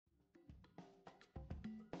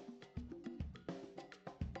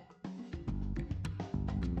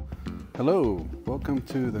Hello, welcome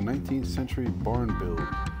to the 19th century barn build.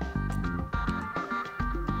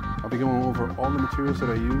 I'll be going over all the materials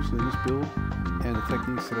that I used in this build and the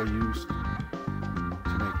techniques that I used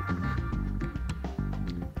to make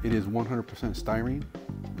it. It is 100% styrene.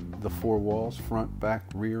 The four walls, front, back,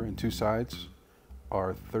 rear, and two sides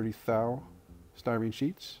are 30 thou styrene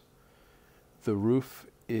sheets. The roof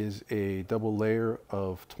is a double layer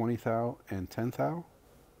of 20 thou and 10 thou.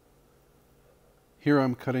 Here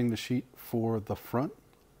I'm cutting the sheet for the front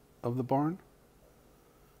of the barn.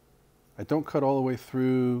 I don't cut all the way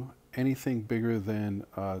through anything bigger than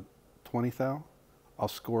 20 thou. I'll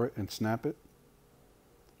score it and snap it.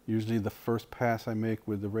 Usually the first pass I make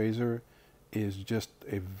with the razor is just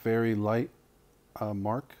a very light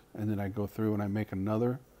mark, and then I go through and I make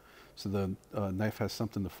another so the knife has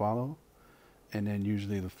something to follow. And then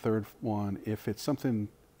usually the third one, if it's something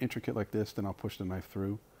intricate like this, then I'll push the knife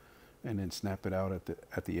through and then snap it out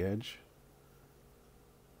at the edge.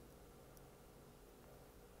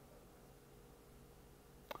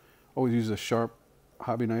 Always use a sharp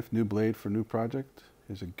hobby knife. New blade for new project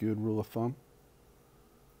is a good rule of thumb.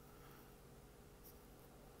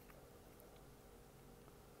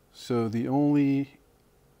 So the only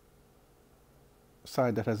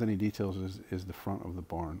side that has any details is the front of the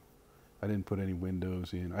barn. I didn't put any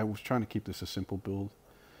windows in. I was trying to keep this a simple build.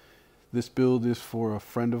 This build is for a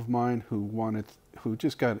friend of mine who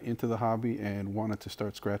just got into the hobby and wanted to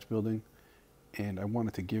start scratch building, and I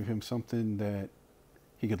wanted to give him something that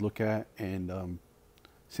he could look at and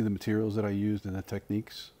see the materials that I used and the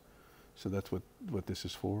techniques. So that's what this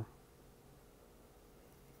is for.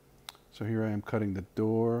 So here I am cutting the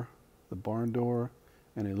door, the barn door,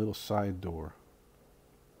 and a little side door.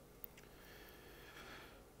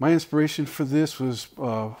 My inspiration for this was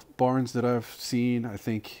barns that I've seen. I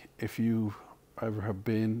think if you ever have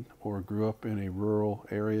been or grew up in a rural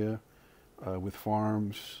area with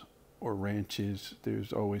farms or ranches,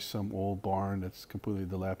 there's always some old barn that's completely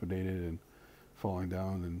dilapidated and falling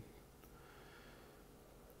down. And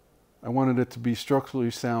I wanted it to be structurally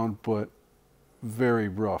sound, but very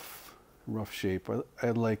rough shape. I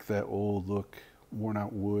like that old look, worn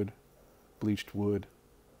out wood, bleached wood,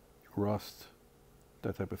 rust,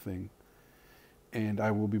 that type of thing. And I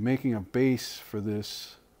will be making a base for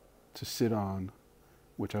this to sit on,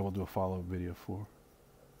 which I will do a follow-up video for.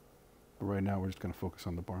 But right now we're just going to focus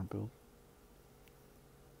on the barn build.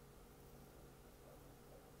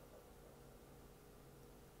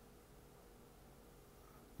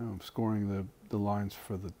 Now I'm scoring the lines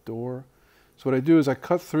for the door. So what I do is I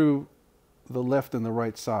cut through the left and the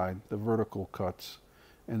right side, the vertical cuts,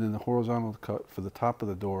 and then the horizontal cut for the top of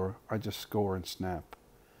the door, I just score and snap.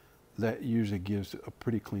 That usually gives a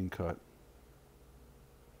pretty clean cut.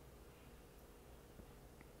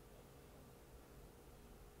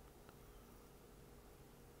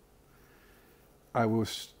 I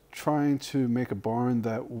was trying to make a barn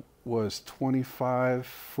that was 25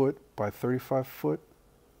 foot by 35 foot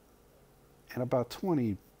and about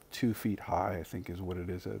 22 feet high, I think is what it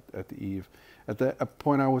is at the eave. At that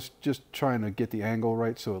point I was just trying to get the angle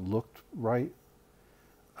right so it looked right,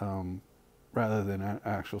 rather than an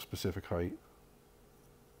actual specific height.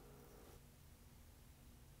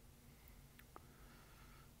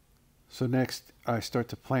 So next I start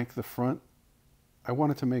to plank the front. I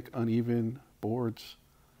wanted to make uneven boards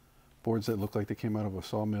that looked like they came out of a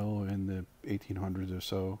sawmill in the 1800s or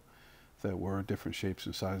so, that were different shapes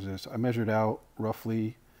and sizes. I measured out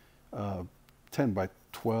roughly 10 by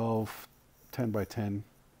 12, 10 by 10,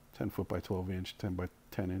 10 foot by 12 inch, 10 by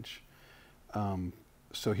 10 inch.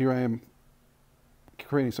 So here I am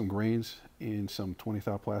creating some grains in some 20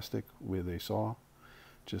 thou plastic with a saw,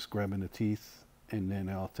 just grabbing the teeth, and then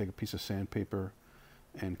I'll take a piece of sandpaper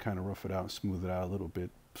and kind of rough it out, smooth it out a little bit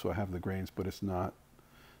so I have the grains, but it's not,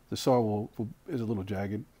 the saw is a little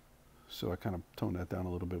jagged, so I kind of tone that down a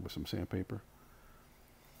little bit with some sandpaper.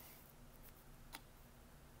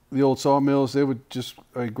 The old sawmills, they would just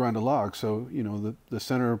grind a log, so you know the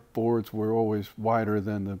center boards were always wider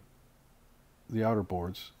than the outer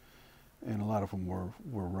boards, and a lot of them were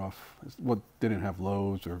rough. What didn't have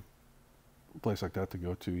Lowe's or a place like that to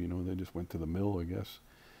go to, you know, they just went to the mill, I guess.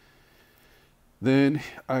 Then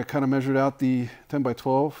I kind of measured out the 10 by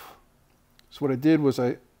 12. So what I did was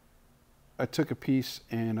I took a piece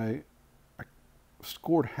and I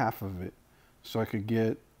scored half of it so I could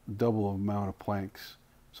get double amount of planks.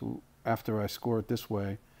 So after I score it this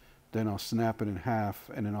way, then I'll snap it in half,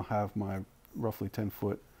 and then I'll have my roughly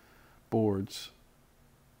 10-foot boards,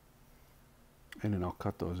 and then I'll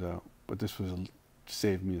cut those out. But this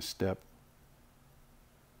saved me a step,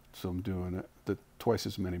 so I'm doing twice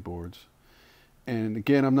as many boards. And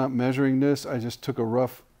again, I'm not measuring this. I just took a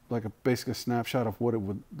rough, like basically a snapshot of what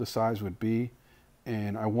the size would be.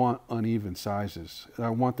 And I want uneven sizes. And I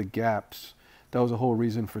want the gaps. That was the whole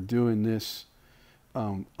reason for doing this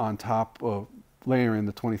on top of layering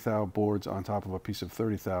the 20 thou boards on top of a piece of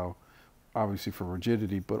 30 thou, obviously for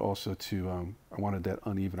rigidity, but also to, I wanted that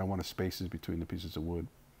uneven. I wanted spaces between the pieces of wood.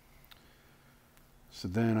 So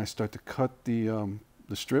then I start to cut the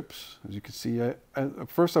strips. As you can see, at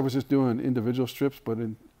first I was just doing individual strips, but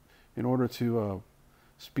in order to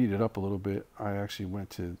speed it up a little bit, I actually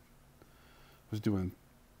was doing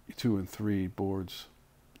 2 and 3 boards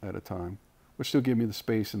at a time, which still gave me the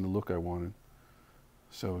space and the look I wanted.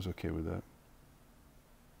 So I was okay with that.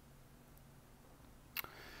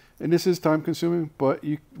 And this is time consuming, but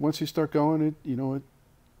once you start going,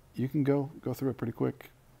 you can go through it pretty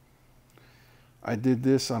quick. I did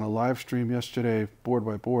this on a live stream yesterday, board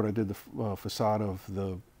by board. I did the facade of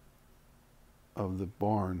the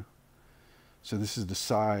barn. So this is the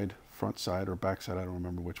front side or back side. I don't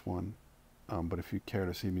remember which one. But if you care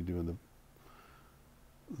to see me doing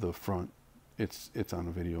the front, it's on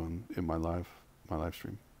a video in my live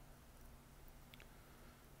stream.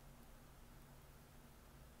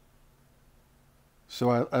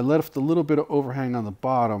 So I left a little bit of overhang on the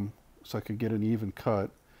bottom so I could get an even cut,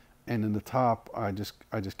 and in the top I just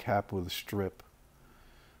cap with a strip.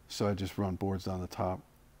 So I just run boards down the top.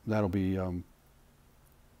 That'll be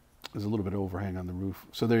there's a little bit of overhang on the roof.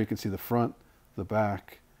 So there you can see the front, the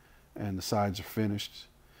back, and the sides are finished.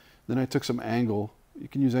 Then I took some angle. You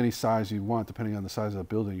can use any size you want depending on the size of the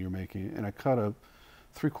building you're making. And I cut a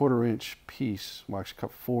 3/4 inch piece. Well, I actually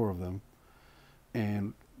cut 4 of them.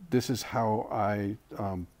 And this is how I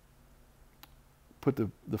put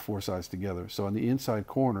the 4 sides together. So on the inside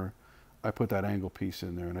corner, I put that angle piece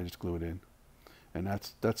in there and I just glue it in. And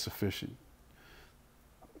that's sufficient.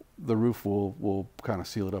 The roof will kind of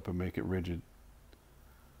seal it up and make it rigid.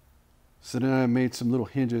 So then I made some little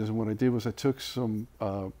hinges, and what I did was I took some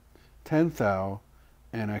 10 thou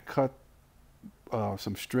and I cut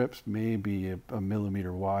some strips, maybe a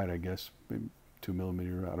millimeter wide, I guess, maybe 2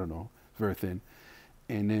 millimeter, I don't know, very thin.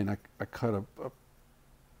 And then I cut a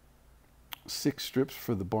 6 strips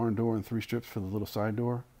for the barn door and 3 strips for the little side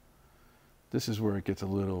door. This is where it gets a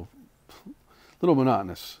little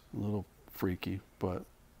monotonous, a little freaky, but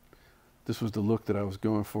this was the look that I was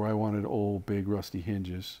going for. I wanted old, big, rusty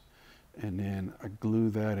hinges. And then I glue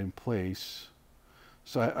that in place.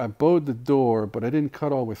 So I bowed the door, but I didn't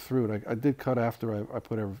cut all the way through it. I did cut after I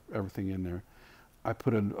put everything in there. I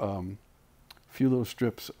put a few little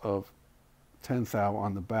strips of 10 thou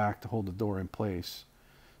on the back to hold the door in place,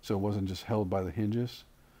 so it wasn't just held by the hinges.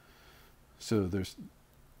 So there's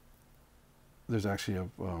actually a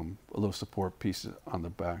little support piece on the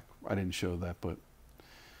back. I didn't show that, but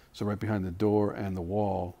so right behind the door and the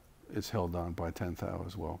wall is held on by 10 thou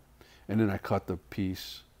as well. And then I cut the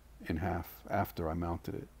piece in half after I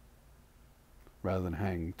mounted it, rather than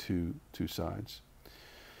hanging two sides.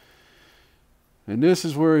 And this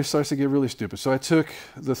is where it starts to get really stupid. So I took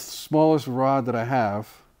the smallest rod that I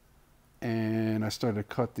have, and I started to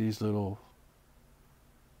cut these little.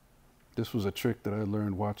 This was a trick that I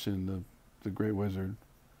learned watching the Great Wizard,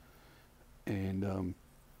 and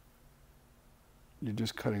you're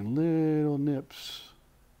just cutting little nips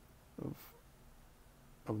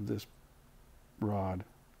of this rod,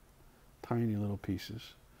 tiny little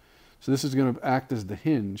pieces. So this is going to act as the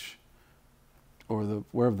hinge, or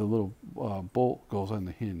wherever the little bolt goes on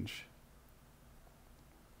the hinge.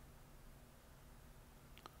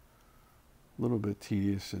 A little bit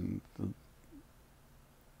tedious and a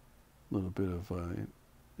little bit of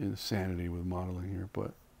insanity with modeling here,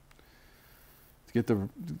 but to get the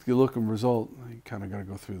look and result, you kind of got to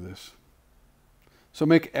go through this. So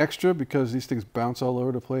make extra, because these things bounce all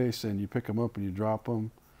over the place, and you pick them up and you drop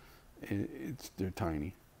them. They're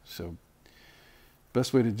tiny. So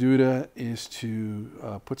best way to do that is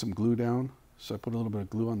to put some glue down. So I put a little bit of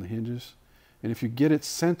glue on the hinges, and if you get it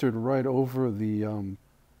centered right over the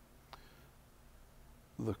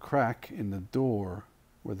crack in the door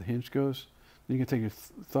where the hinge goes, then you can take your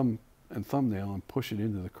thumb and thumbnail and push it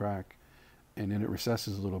into the crack, and then it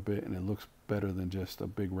recesses a little bit, and it looks better than just a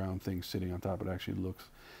big round thing sitting on top. It actually looks,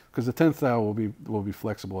 because the 10th thou will be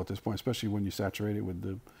flexible at this point, especially when you saturate it with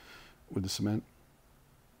the cement.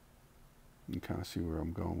 You can kind of see where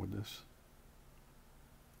I'm going with this.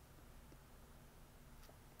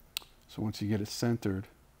 So once you get it centered,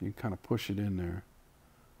 you can kind of push it in there.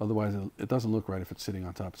 Otherwise, it doesn't look right if it's sitting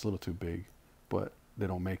on top. It's a little too big, but they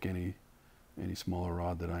don't make any smaller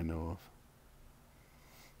rod that I know of.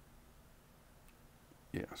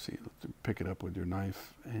 Yeah, see, pick it up with your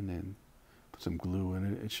knife and then some glue in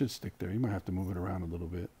it. It should stick there. You might have to move it around a little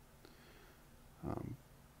bit.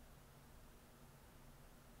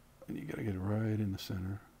 And you got to get it right in the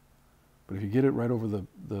center. But if you get it right over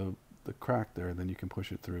the crack there, then you can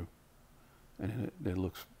push it through. And it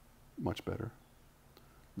looks much better.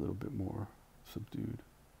 A little bit more subdued.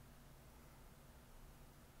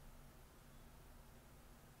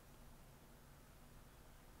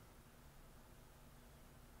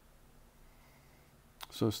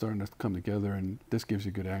 So it's starting to come together, and this gives you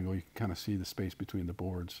a good angle. You can kind of see the space between the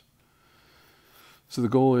boards. So the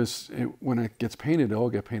goal is, when it gets painted, it'll all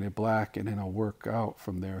get painted black, and then I'll work out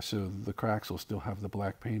from there. So the cracks will still have the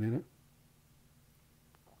black paint in it.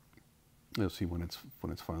 You'll see when it's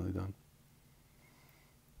finally done.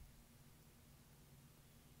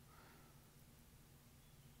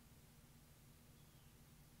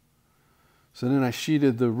 So then I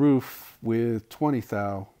sheeted the roof with 20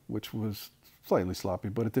 thou, which was slightly sloppy,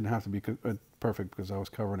 but it didn't have to be perfect because I was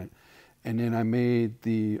covering it. And then I made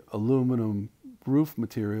the aluminum roof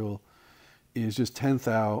material is just 10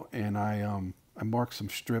 thou, and I marked some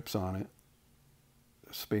strips on it,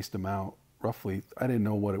 spaced them out roughly. I didn't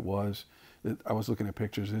know what it was. I was looking at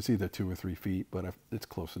pictures. It's either 2 or 3 feet, but it's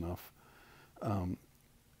close enough.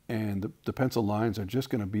 And the pencil lines are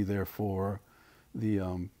just going to be there for the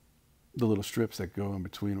little strips that go in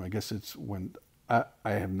between them. I guess it's when I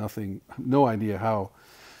have no idea how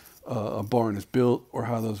a barn is built or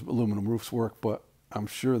how those aluminum roofs work, but I'm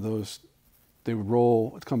sure they would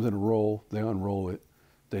roll. It comes in a roll. They unroll it.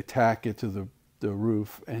 They tack it to the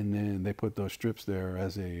roof, and then they put those strips there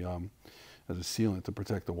as a sealant to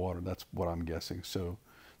protect the water. That's what I'm guessing. So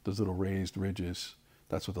those little raised ridges,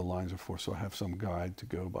 that's what the lines are for. So I have some guide to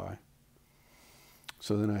go by.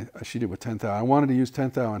 So then I sheeted with 10 thou. I wanted to use 10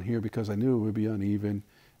 thou on here because I knew it would be uneven,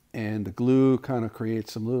 and the glue kind of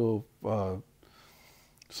creates some little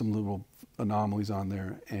anomalies on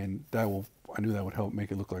there, and I knew that would help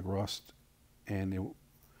make it look like rust. And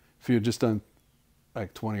if you had just done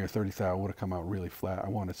like 20 or 30 thou, it would have come out really flat. I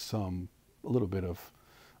wanted a little bit of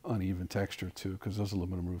uneven texture too, because those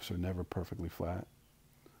aluminum roofs are never perfectly flat.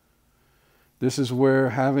 This is where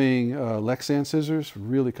having Lexan scissors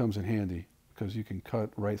really comes in handy, because you can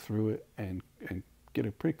cut right through it and get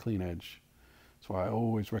a pretty clean edge. That's why I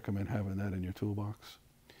always recommend having that in your toolbox.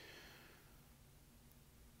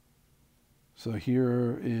 So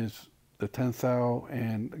here is the 10 thou,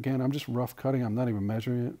 and again, I'm just rough cutting. I'm not even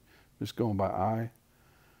measuring it, just going by eye.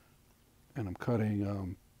 And I'm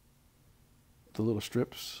cutting the little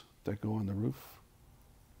strips that go on the roof.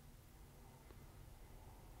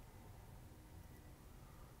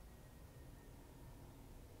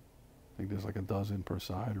 I think there's like a dozen per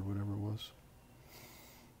side or whatever it was.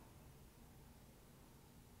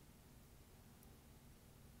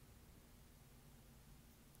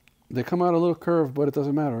 They come out a little curved, but it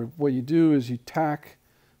doesn't matter. What you do is you tack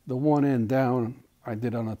the one end down. I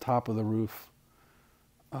did on the top of the roof,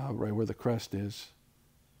 right where the crest is.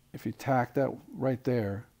 If you tack that right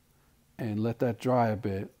there and let that dry a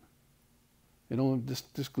bit,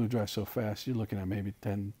 this glue dries so fast, you're looking at maybe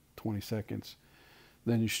 10, 20 seconds.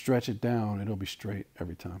 Then you stretch it down, it'll be straight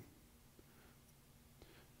every time.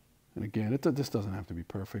 And again, this doesn't have to be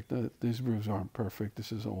perfect. These roofs aren't perfect.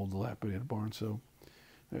 This is an old dilapidated barn, so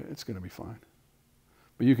it's going to be fine.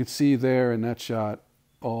 But you can see there in that shot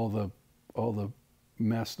all the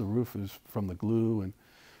mess the roof is from the glue,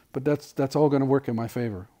 but that's all going to work in my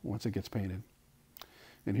favor once it gets painted.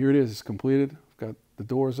 And here it is. It's completed. I've got the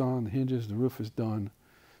doors on, the hinges, the roof is done.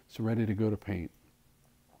 It's ready to go to paint.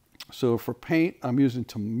 So for paint, I'm using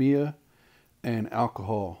Tamiya and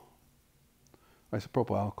alcohol,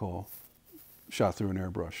 isopropyl alcohol, shot through an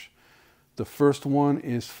airbrush. The first one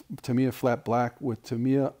is Tamiya flat black with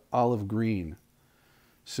Tamiya olive green.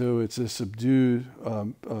 So it's a subdued,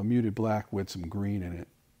 muted black with some green in it.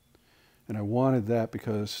 And I wanted that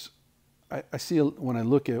because I see, when I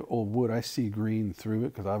look at old wood, I see green through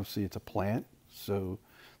it, because obviously it's a plant, so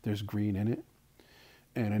there's green in it.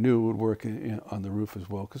 And I knew it would work on the roof as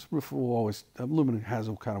well, because the roof will always, aluminum has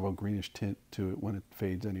a kind of a greenish tint to it when it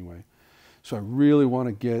fades anyway. So I really want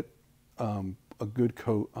to get a good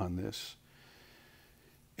coat on this.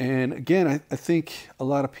 And again, I think a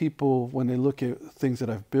lot of people, when they look at things that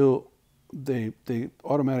I've built, they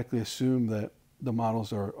automatically assume that the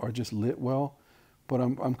models are just lit well. But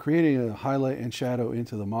I'm creating a highlight and shadow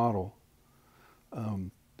into the model.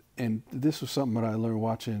 And this was something that I learned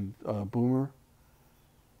watching Boomer.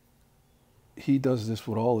 He does this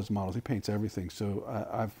with all his models. He paints everything. So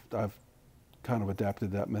I've kind of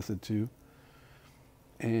adapted that method too.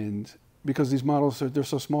 And because these models they're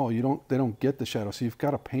so small, they don't get the shadow. So you've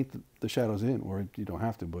got to paint the shadows in, or you don't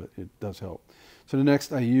have to, but it does help. So the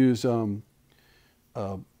next I use,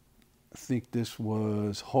 I think this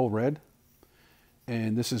was whole red,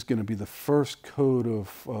 and this is going to be the first coat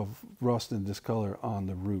of rust and discolor on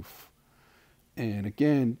the roof. And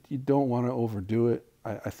again, you don't want to overdo it.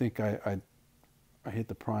 I think I hit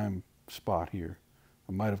the prime spot here.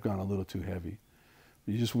 I might have gone a little too heavy.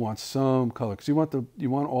 You just want some color, because you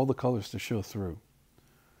want all the colors to show through.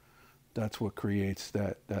 That's what creates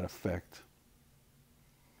that effect.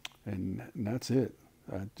 And that's it.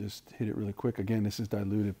 I just hit it really quick. Again, this is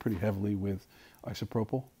diluted pretty heavily with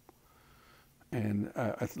isopropyl. And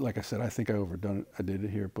like I said, I think I overdone it. I did it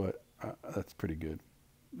here, but that's pretty good.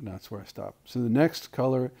 And that's where I stopped. So the next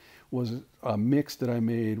color was a mix that I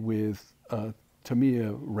made with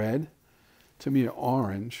Tamiya red, Tamiya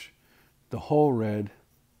orange, the whole red,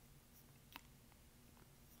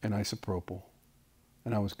 and isopropyl.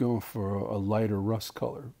 And I was going for a lighter rust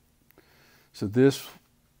color. So this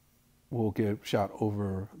will get shot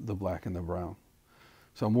over the black and the brown.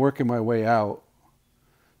 So I'm working my way out.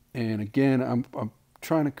 And again, I'm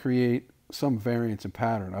trying to create some variance in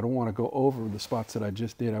pattern. I don't want to go over the spots that I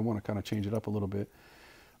just did. I want to kind of change it up a little bit.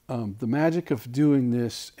 The magic of doing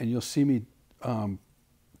this, and you'll see me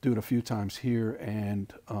do it a few times here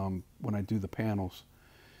and when I do the panels,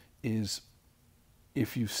 is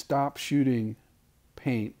if you stop shooting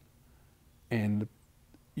paint and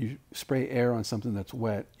you spray air on something that's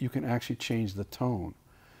wet, you can actually change the tone.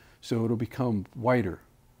 So it'll become whiter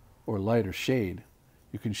or lighter shade.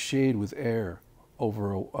 You can shade with air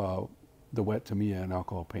over the wet Tamiya and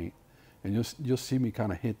alcohol paint. And you'll see me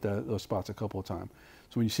kind of hit those spots a couple of times.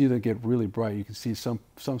 So when you see them get really bright, you can see some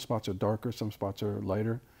spots are darker, some spots are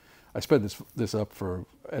lighter. I sped this up for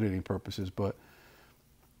editing purposes, but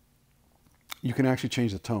you can actually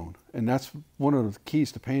change the tone. And that's one of the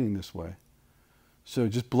keys to painting this way. So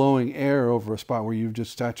just blowing air over a spot where you've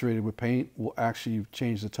just saturated with paint will actually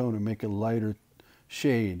change the tone and make a lighter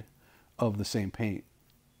shade of the same paint,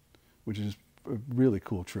 which is a really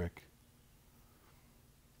cool trick.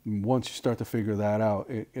 And once you start to figure that out,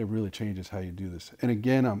 it really changes how you do this. And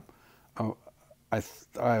again,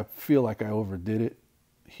 I feel like I overdid it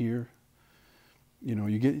here. You know,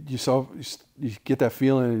 you get that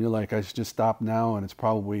feeling, and you're like, I should just stop now, and you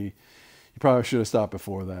probably should have stopped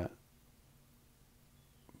before that.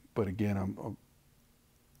 But again, I'm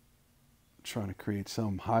trying to create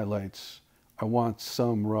some highlights. I want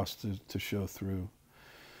some rust to show through.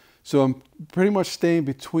 So I'm pretty much staying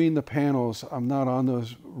between the panels. I'm not on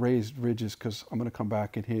those raised ridges because I'm going to come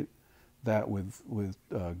back and hit that with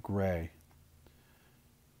gray.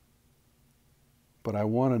 But I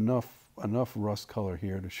want enough rust color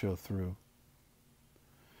here to show through.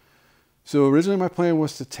 So originally my plan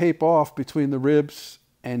was to tape off between the ribs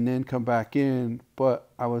and then come back in,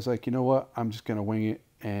 but I was like, you know what, I'm just going to wing it,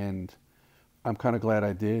 and I'm kind of glad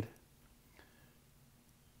I did,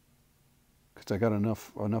 because I got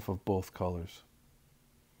enough of both colors.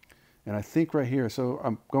 And I think right here, so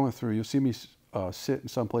I'm going through, you'll see me sit in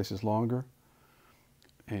some places longer,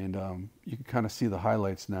 and you can kind of see the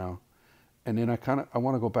highlights now. And then I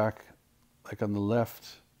want to go back, like on the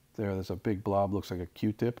left there's a big blob, looks like a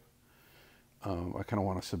Q-tip. I kind of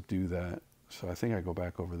want to subdue that. So I think I go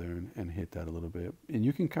back over there and hit that a little bit. And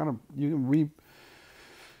you can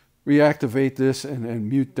reactivate this and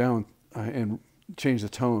mute down and change the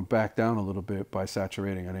tone back down a little bit by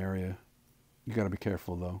saturating an area. You got to be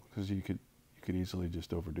careful though, because you could easily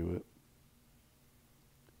just overdo it.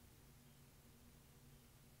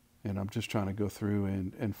 And I'm just trying to go through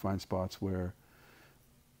and find spots where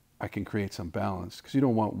I can create some balance, because you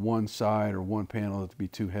don't want one side or one panel to be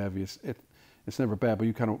too heavy. It's never bad, but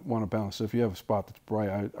you kind of want to balance. So if you have a spot that's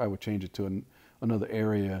bright, I would change it to another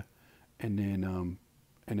area, and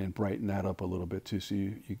then brighten that up a little bit too, so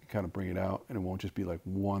you can kind of bring it out, and it won't just be like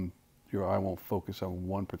one. Your eye won't focus on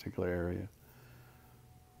one particular area.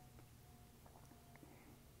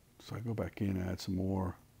 So I go back in and add some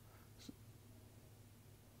more.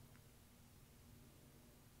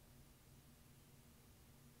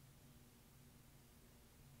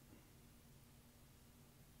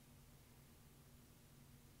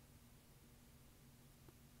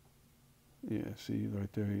 Yeah, see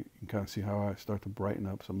right there, you can kind of see how I start to brighten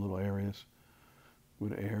up some little areas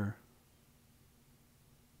with air.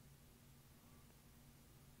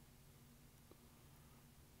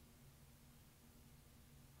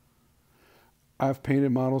 I've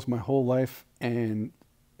painted models my whole life, and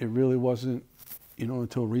it really wasn't,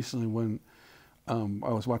 until recently when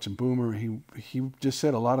I was watching Boomer. He just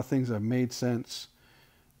said a lot of things that made sense,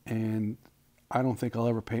 and I don't think I'll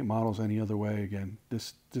ever paint models any other way again.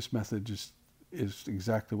 This method just is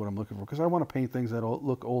exactly what I'm looking for, because I want to paint things that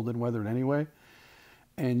look old and weathered anyway.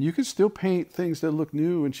 And you can still paint things that look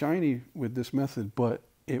new and shiny with this method, but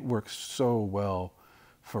it works so well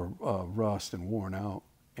for rust and worn out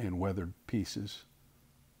and weathered pieces.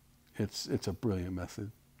 It's a brilliant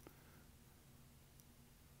method.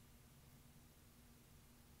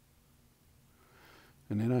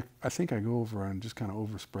 And then I think I go over and just kind of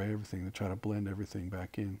overspray everything to try to blend everything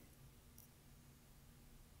back in.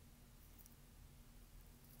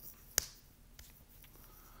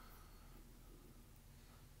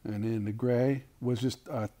 And then the gray was just,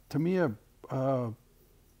 to me, I don't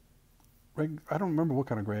remember what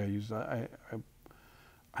kind of gray I used. I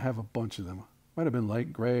have a bunch of them. Might have been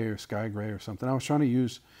light gray or sky gray or something. I was trying to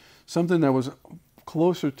use something that was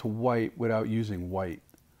closer to white without using white.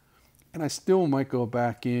 And I still might go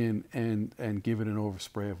back in and give it an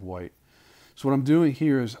overspray of white. So what I'm doing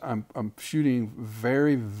here is I'm shooting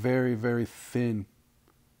very, very, very thin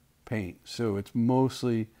paint. So it's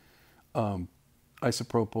mostly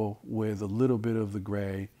isopropyl with a little bit of the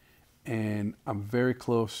gray, and I'm very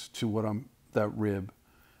close to that rib,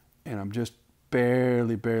 and I'm just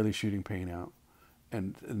barely shooting paint out,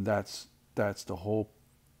 and that's the whole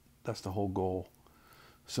goal.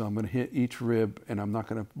 So I'm going to hit each rib, and I'm not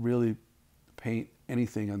going to really paint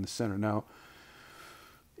anything on the center. Now,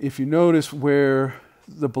 if you notice where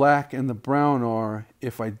the black and the brown are,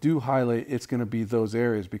 if I do highlight, it's going to be those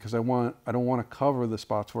areas, because I don't want to cover the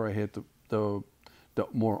spots where I hit the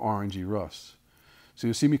more orangey rust. So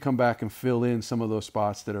you'll see me come back and fill in some of those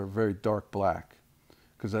spots that are very dark black,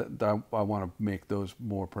 because I want to make those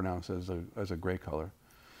more pronounced as a gray color.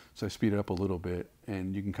 So I speed it up a little bit,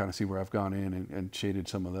 and you can kind of see where I've gone in and shaded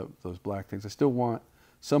some of those black things. I still want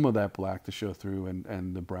some of that black to show through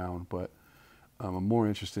and the brown, but I'm more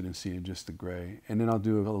interested in seeing just the gray. And then I'll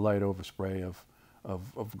do a light overspray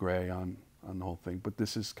of gray on the whole thing. But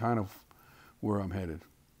this is kind of where I'm headed.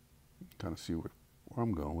 Kind of see where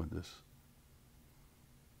I'm going with this.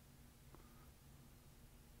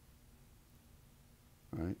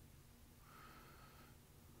 All right.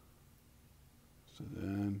 So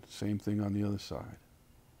then same thing on the other side.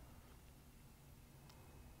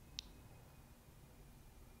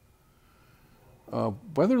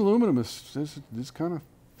 Weathered aluminum is kind of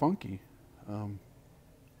funky.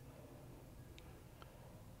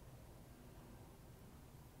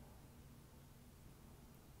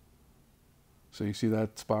 So you see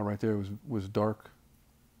that spot right there was dark.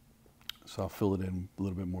 So I'll fill it in a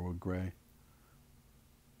little bit more with gray.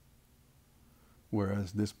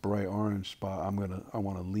 Whereas this bright orange spot, I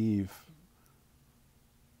want to leave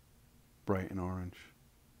bright and orange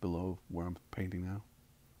below where I'm painting now.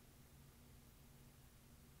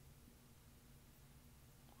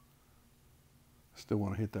 Still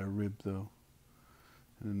want to hit that rib though.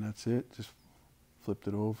 And then that's it. Just flipped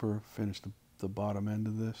it over, finished the bottom end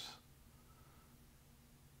of this.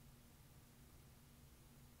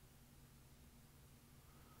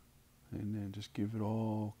 And then just give it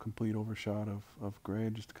all complete overshot of gray,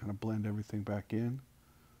 just to kind of blend everything back in.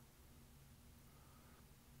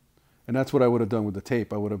 And that's what I would have done with the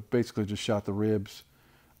tape. I would have basically just shot the ribs.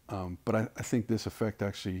 But I think this effect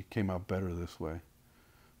actually came out better this way.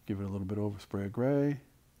 Give it a little bit of overspray of gray.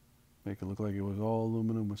 Make it look like it was all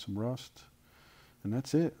aluminum with some rust. And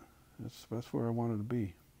that's it. That's where I wanted to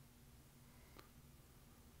be.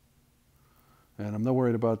 And I'm not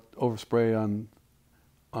worried about overspray on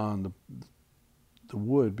the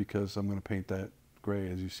wood, because I'm going to paint that gray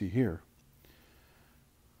as you see here.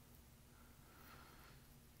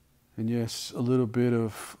 And yes, a little bit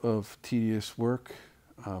of tedious work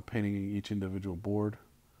painting each individual board,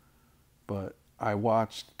 but I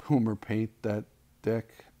watched Boomer paint that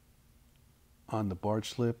deck on the barge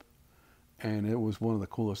slip, and it was one of the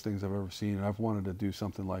coolest things I've ever seen, and I've wanted to do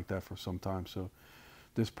something like that for some time. So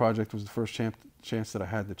this project was the first chance that I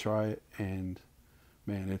had to try it, and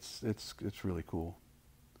man, it's really cool.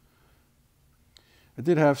 I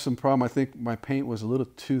did have some problem. I think my paint was a little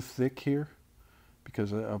too thick here,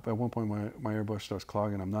 because at one point my airbrush starts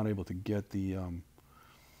clogging. I'm not able to get the,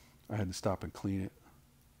 I had to stop and clean it.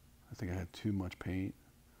 I think I had too much paint.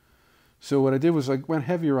 So what I did was I went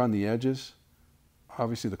heavier on the edges,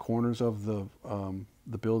 obviously the corners of the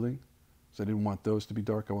building, so I didn't want those to be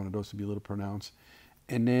dark. I wanted those to be a little pronounced.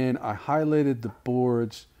 And then I highlighted the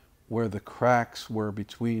boards where the cracks were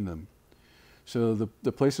between them. So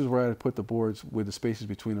the places where I had put the boards with the spaces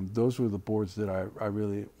between them, those were the boards that I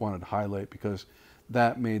really wanted to highlight, because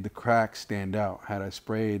that made the cracks stand out. Had I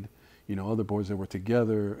sprayed, other boards that were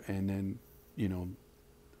together and then,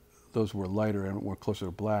 those were lighter and were closer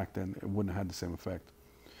to black, then it wouldn't have had the same effect.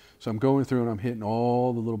 So I'm going through and I'm hitting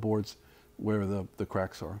all the little boards where the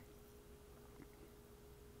cracks are.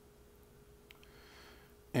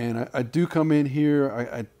 And I do come in here.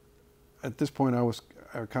 I at this point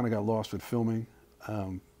I kind of got lost with filming.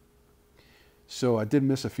 So I did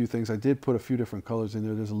miss a few things. I did put a few different colors in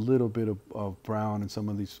there. There's a little bit of brown in some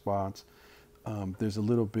of these spots. There's a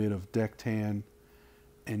little bit of deck tan.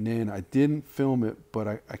 And then I didn't film it, but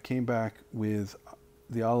I came back with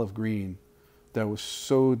the olive green that was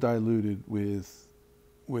so diluted with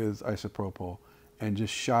isopropyl, and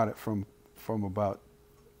just shot it from about,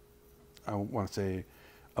 I want to say,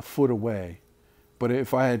 a foot away. But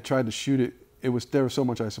if I had tried to shoot it, there was so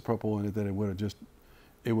much isopropyl in it that it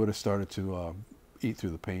would have started to eat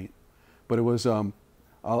through the paint. But it was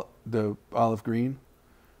the olive green,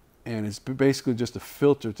 and it's basically just a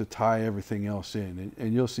filter to tie everything else in,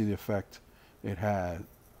 and you'll see the effect it had.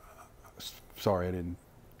 Sorry, I didn't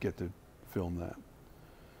get to film that.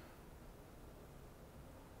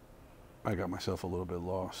 I got myself a little bit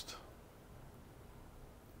lost.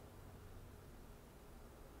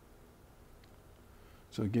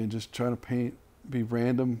 So again, just trying to be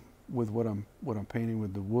random with what I'm painting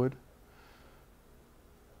with the wood.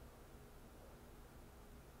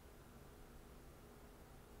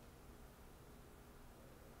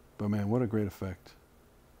 But man, what a great effect.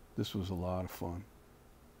 This was a lot of fun.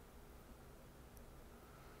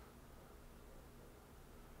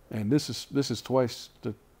 And this is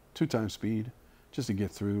 2 times speed just to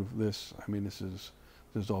get through this. I mean, this is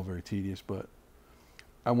all very tedious, but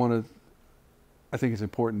I think it's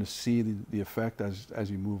important to see the effect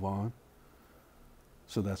as you move on.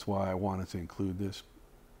 So that's why I wanted to include this.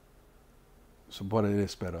 So, but it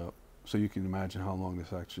is sped up. So you can imagine how long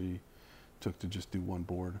this actually took to just do one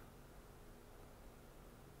board.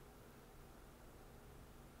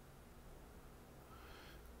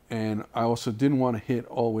 And I also didn't want to hit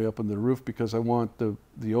all the way up on the roof because I want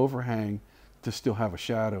the overhang to still have a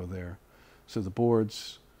shadow there. So the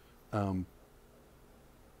boards are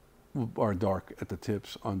dark at the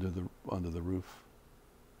tips under the roof,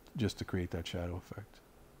 just to create that shadow effect.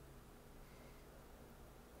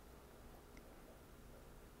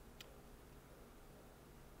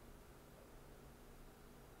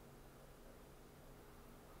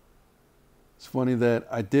 It's funny that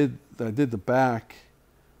I did the back.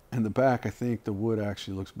 And the back, I think the wood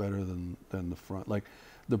actually looks better than the front. Like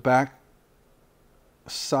the back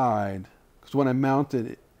side, because when I mount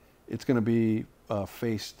it, it's going to be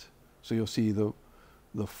faced. So you'll see the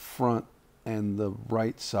front and the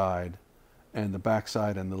right side, and the back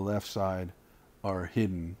side and the left side are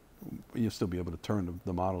hidden. You'll still be able to turn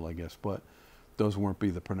the model, I guess, but those won't be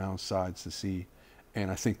the pronounced sides to see.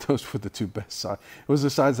 And I think those were the 2 best sides. It was the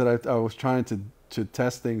sides that I was trying to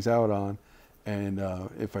test things out on. And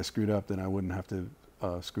if I screwed up, then I wouldn't have to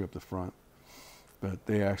screw up the front. But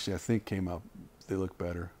they actually, I think, came out, they look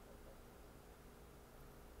better.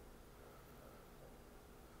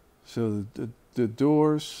 So the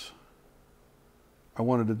doors, I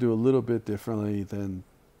wanted to do a little bit differently than,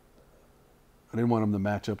 I didn't want them to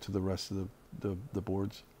match up to the rest of the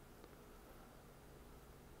boards.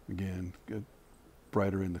 Again, get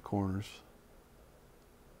brighter in the corners.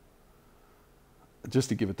 Just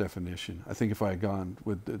to give it definition. I think if I had gone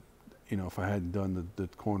with if I hadn't done the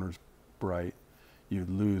corners bright, you'd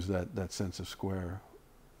lose that sense of square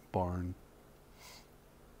barn.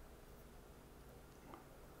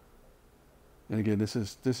 And again, this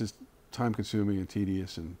is time consuming and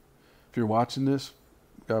tedious, and if you're watching this,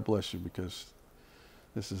 God bless you, because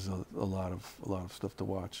this is a lot of stuff to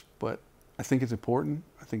watch. But I think it's important.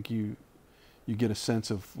 I think you get a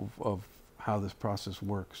sense of how this process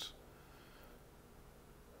works.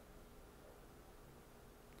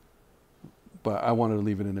 But I wanted to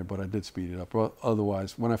leave it in there, but I did speed it up. Well,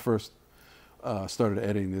 otherwise, when I first started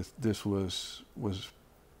editing this was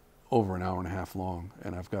over an hour and a half long,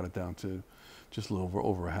 and I've got it down to just a little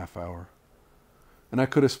over a half hour. And I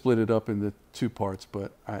could have split it up into 2 parts,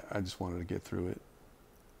 but I just wanted to get through it.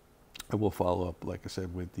 I will follow up, like I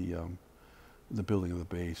said, with the building of the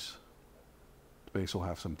base. The base will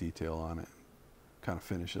have some detail on it. Kind of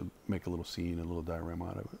finish it, make a little scene, a little diorama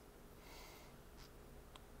out of it.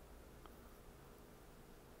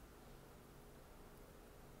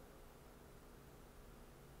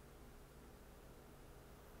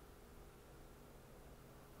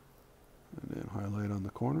 And then highlight on the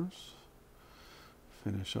corners.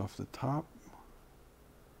 Finish off the top.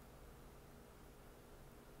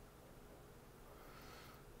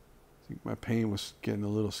 I think my paint was getting a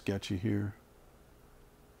little sketchy here.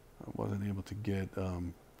 I wasn't able to get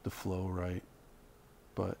the flow right.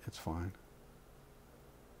 but it's fine.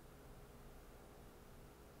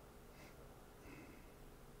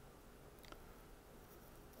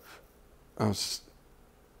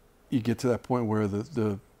 You get to that point where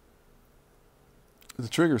the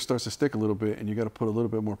trigger starts to stick a little bit, and you got to put a little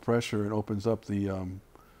bit more pressure. It opens up the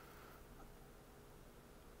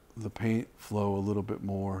paint flow a little bit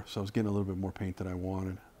more. So I was getting a little bit more paint than I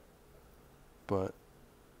wanted, but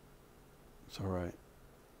it's all right.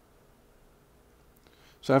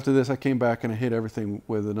 So after this, I came back and I hit everything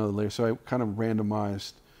with another layer. So I kind of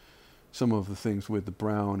randomized some of the things with the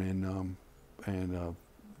brown and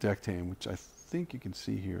deck tan, which I think you can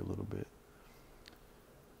see here a little bit.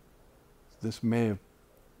 This may have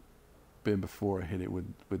been before I hit it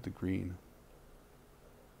with the green.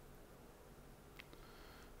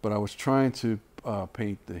 But I was trying to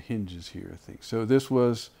paint the hinges here, I think. So this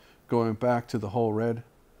was going back to the whole red,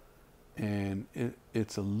 and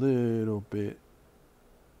it's a little bit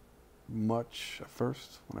much at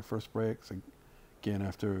first when I first spray it. 'Cause again,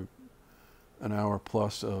 after an hour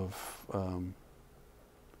plus of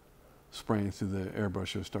spraying through the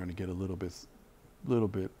airbrush, it was starting to get a little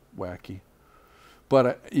bit wacky.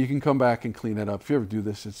 But you can come back and clean it up. If you ever do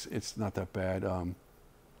this, it's not that bad.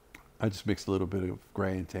 I just mixed a little bit of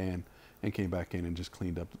gray and tan and came back in and just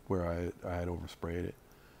cleaned up where I had oversprayed it.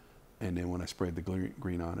 And then when I sprayed the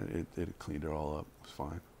green on it, it cleaned it all up. It was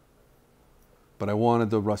fine. But I wanted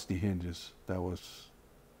the rusty hinges.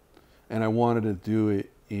 And I wanted to do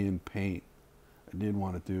it in paint. I didn't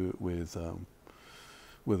want to do it with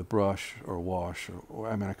a brush or a wash, or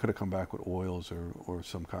I mean, I could have come back with oils or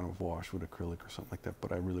some kind of wash with acrylic or something like that,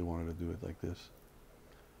 but I really wanted to do it like this.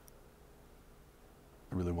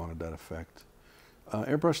 I really wanted that effect.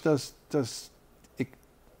 Airbrush does it.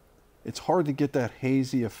 It's hard to get that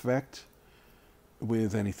hazy effect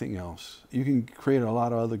with anything else. You can create a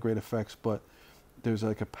lot of other great effects, but there's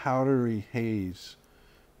like a powdery haze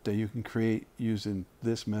that you can create using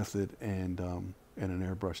this method and an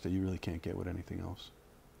airbrush that you really can't get with anything else.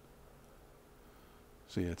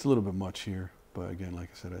 So yeah, it's a little bit much here, but again, like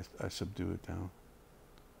I said, I subdue it down.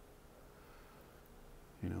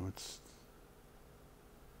 You know,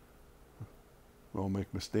 we all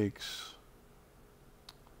make mistakes,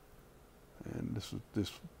 and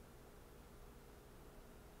this.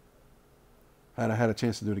 Had I had a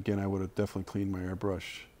chance to do it again, I would have definitely cleaned my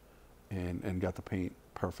airbrush and got the paint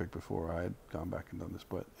perfect before I had gone back and done this,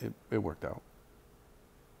 but it worked out.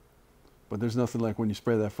 But there's nothing like when you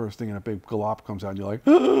spray that first thing and a big glop comes out and you're like,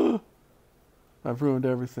 ah! I've ruined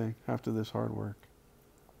everything after this hard work.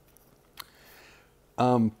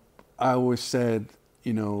 I always said,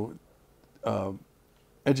 you know,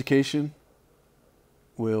 education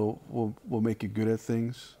will make you good at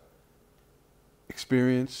things.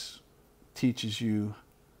 Experience teaches you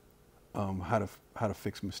how to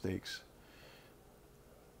fix mistakes.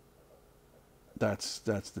 That's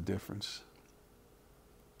the difference.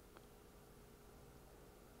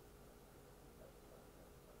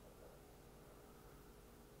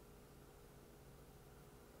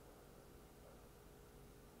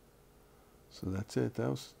 So that's it.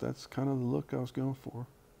 That's kind of the look I was going for.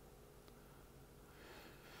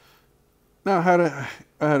 Now I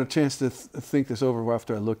had a chance to think this over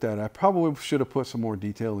after I looked at it. I probably should have put some more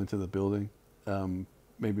detail into the building.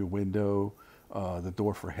 Maybe a window, the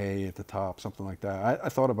door for hay at the top, something like that. I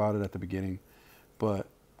thought about it at the beginning, but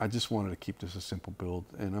I just wanted to keep this a simple build,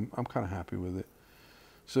 and I'm kind of happy with it.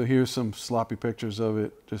 So here's some sloppy pictures of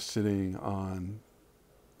it just sitting on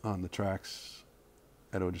the tracks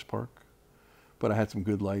at Otis Park. But I had some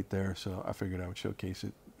good light there, so I figured I would showcase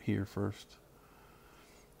it here first.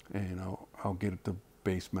 And I'll get the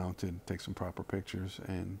base mounted, take some proper pictures,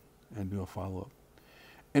 and do a follow-up.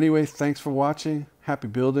 Anyway, thanks for watching. Happy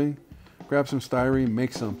building. Grab some styrene,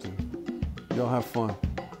 make something. Y'all have fun.